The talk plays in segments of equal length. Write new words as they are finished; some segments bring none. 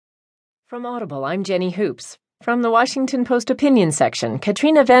From Audible, I'm Jenny Hoops. From the Washington Post opinion section,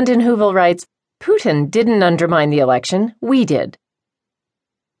 Katrina vanden Heuvel writes, Putin didn't undermine the election, we did.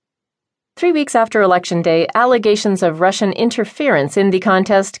 3 weeks after Election Day, allegations of Russian interference in the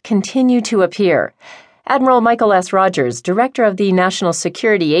contest continue to appear. Admiral Michael S. Rogers, director of the National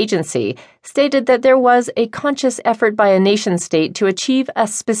Security Agency, stated that there was a conscious effort by a nation-state to achieve a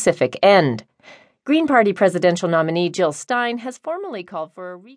specific end. Green Party presidential nominee Jill Stein has formally called for a